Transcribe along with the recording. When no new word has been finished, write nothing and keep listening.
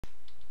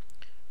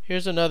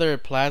Here's another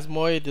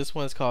plasmoid. This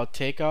one's called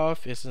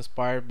Takeoff. It's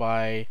inspired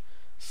by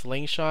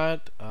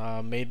Slingshot,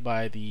 made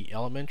by the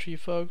Elementary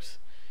folks.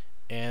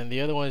 And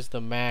the other one is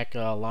the Mac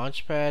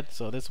Launchpad.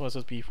 So this one's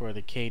supposed to be for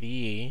the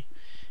KDE.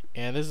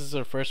 And this is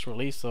their first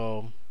release,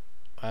 so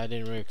I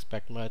didn't really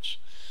expect much.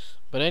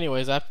 But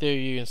anyways, after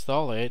you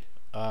install it,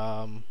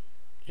 go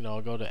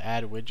to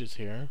Add Widgets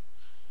here.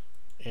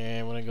 And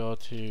I'm going to go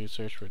to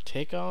search for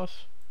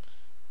Takeoff.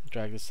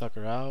 Drag this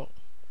sucker out.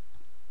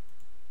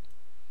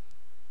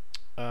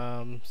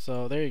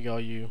 So there you go,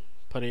 you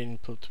put it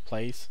into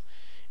place.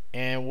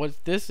 And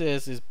what this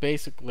is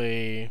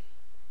basically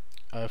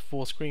a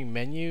full screen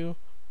menu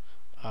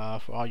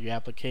for all your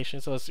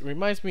applications. So it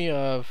reminds me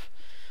of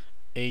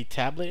a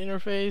tablet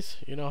interface.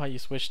 You know how you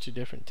switch to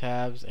different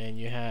tabs and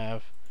you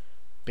have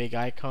big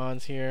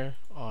icons here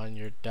on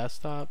your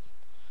desktop.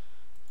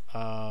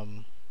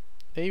 They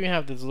even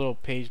have this little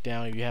page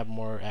down if you have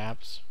more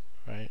apps,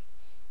 right?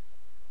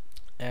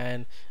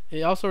 And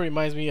it also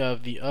reminds me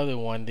of the other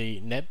one,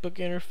 the netbook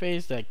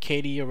interface that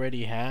KDE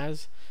already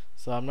has.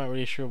 So I'm not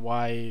really sure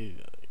why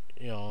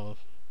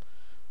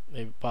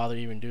they bother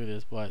even do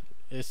this, but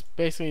it's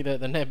basically the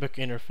netbook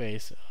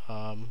interface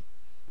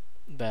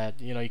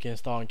that you can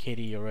install in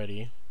KDE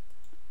already.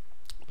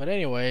 But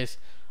anyways,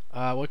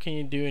 what can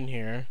you do in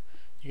here?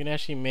 You can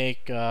actually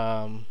make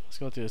let's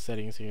go to the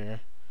settings here.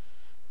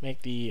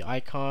 Make the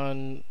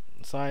icon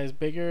size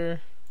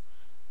bigger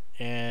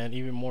and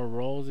even more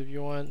rows if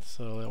you want.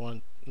 So I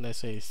want, let's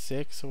say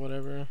 6 or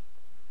whatever.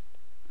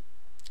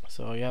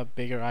 So you have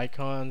bigger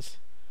icons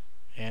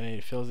and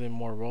it fills in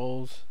more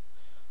rows.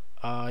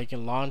 You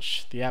can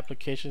launch the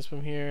applications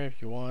from here if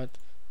you want.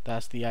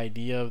 That's the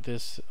idea of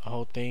this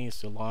whole thing, is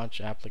to launch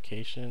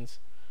applications,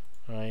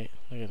 right?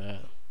 Look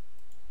at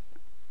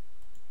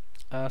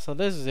that. So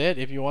this is it.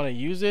 If you want to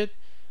use it,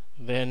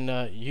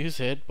 then use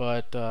it,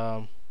 but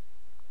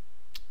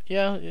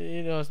yeah,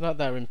 it's not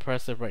that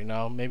impressive right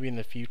now. Maybe in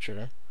the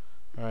future.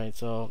 Alright,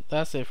 so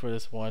that's it for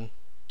this one.